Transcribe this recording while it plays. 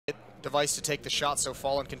Device to take the shot, so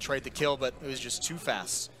Fallen can trade the kill, but it was just too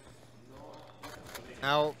fast.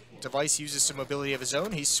 Now, Device uses some mobility of his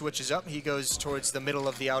own. He switches up. He goes towards the middle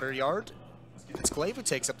of the outer yard. It's Glaive who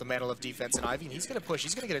takes up the mantle of defense, and Ivy, and he's going to push.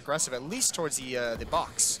 He's going to get aggressive, at least towards the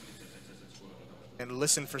box. And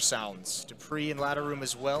listen for sounds. Dupree in ladder room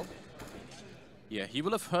as well. Yeah, he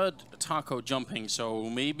will have heard Taco jumping, so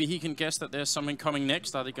maybe he can guess that there's something coming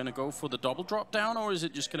next. Are they going to go for the double drop down, or is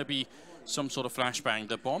it just going to be some sort of flashbang?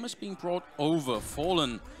 The bomb is being brought over.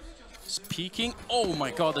 Fallen is peeking. Oh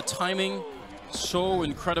my god, the timing so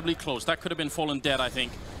incredibly close. That could have been Fallen dead, I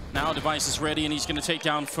think. Now Device is ready, and he's going to take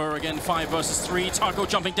down Fur again. 5 versus 3. Taco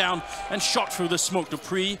jumping down and shot through the smoke.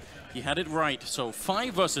 Dupree, he had it right. So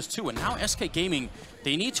 5 versus 2, and now SK Gaming,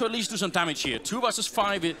 they need to at least do some damage here. 2 versus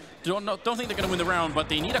 5, don't think they're going to win the round, but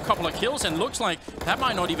they need a couple of kills, and looks like that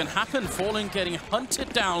might not even happen. Fallen getting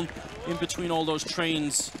hunted down in between all those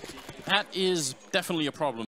trains. That is definitely a problem.